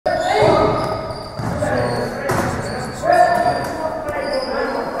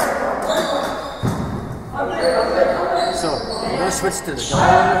to the double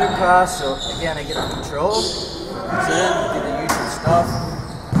underhook pass. So again, I get the control, comes in, do the usual stuff,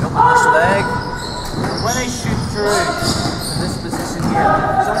 open this leg. When I shoot through to this position here,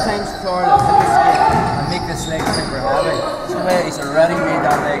 sometimes Carl will hit this leg and make this leg super heavy. So he's already made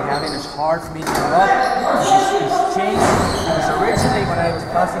that leg heavy and it's hard for me to go up. He's changed. Because originally when I was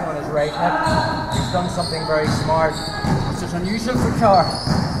passing on his right hip, he's done something very smart, which is unusual for Carl.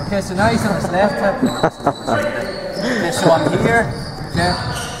 Okay, so now he's on his left hip. Okay, so I'm here. Okay,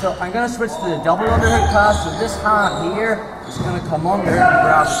 so I'm going to switch to the double underhook pass. So this hand here is going to come under and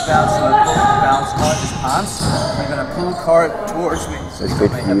grab his belt so that both the belts out his pants. I'm going to pull Carl towards me. So that's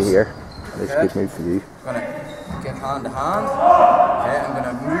good for you here. That's a good move for you. I'm going to get hand to hand. Okay, I'm going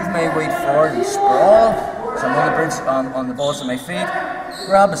to move my weight forward and sprawl. So I'm on the bridge on the balls of my feet.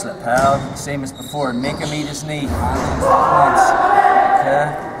 Grab his lapel, same as before, making me his knee, hands into the pants. Okay.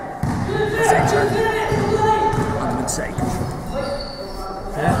 Side turn. On the mid-side.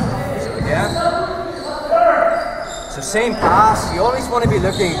 Okay. So again. So same pass. You always want to be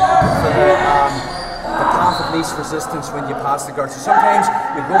looking for the path of least resistance when you pass the guard. So sometimes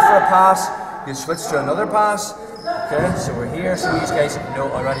you go for a pass, you switch to another pass. Okay. So we're here. Some of these guys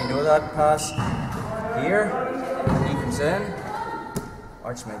already know that pass. Here. He comes in.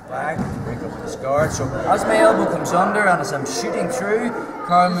 Arch my back, break up with his guard. So as my elbow comes under and as I'm shooting through,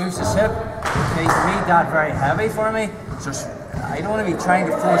 Carl moves his hip. Okay, he's made that very heavy for me. So I don't want to be trying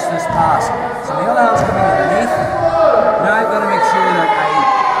to force this pass. So my other hand's coming underneath. Now I've got to make sure that I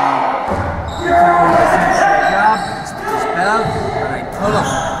grab his belt and I pull him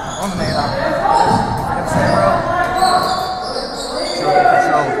on my lap. Shoulder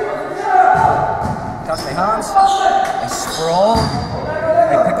control. Touch my hands. I sprawl.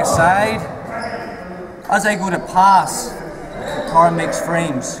 I pick a side. As I go to pass, the car makes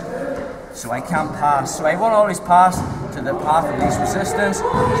frames, so I can't pass. So I won't always pass to the path of least resistance.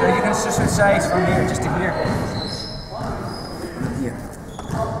 So you can switch sides from here, just to here. Here.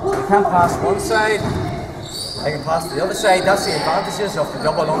 So I can't pass one side. I can pass to the other side. That's the advantages of the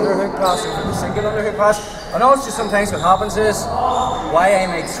double underhook pass over the single underhook pass. And also sometimes what happens is, why I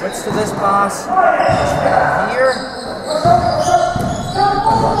might switch to this pass is when I'm here.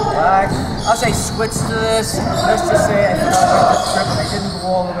 Back. As I switch to this, let's just say I forgot about this trip and I didn't go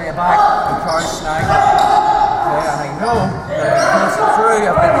all the way back, the car snagged. Okay, and I know that if I pulls it through,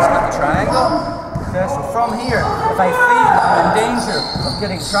 I've got the triangle. Okay, so from here, if I feel I'm in danger of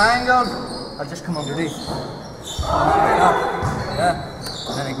getting triangled, I'll just come underneath. Right up. Yeah.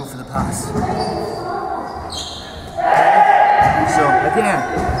 And then I go for the pass. Okay. So again,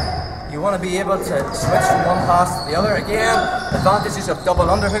 you want to be able to switch from one pass to the other. Again, advantages of double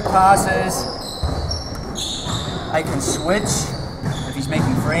underhook passes. I can switch if he's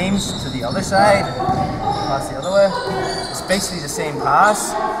making frames to the other side. Pass the other way. It's basically the same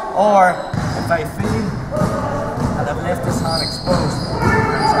pass. Or if I feel that I've left this hand exposed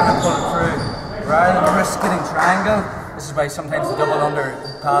and he's going to pull it through, rather than risk getting triangle, this is why sometimes the double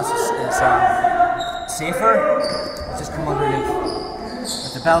underhook pass is safer. Just come underneath.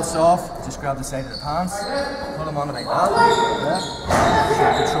 If the belt's off, just grab the side of the pants, pull them onto my belt,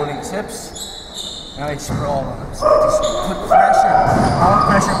 yeah. Controlling his hips. Now I sprawl on it. So I just put pressure, on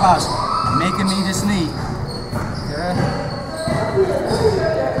pressure pass, making me this knee. Okay.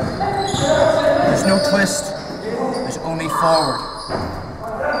 There's no twist, there's only forward.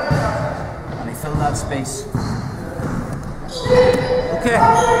 And I fill that space. Okay,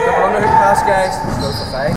 double underhook pass, guys. Let's go for 5.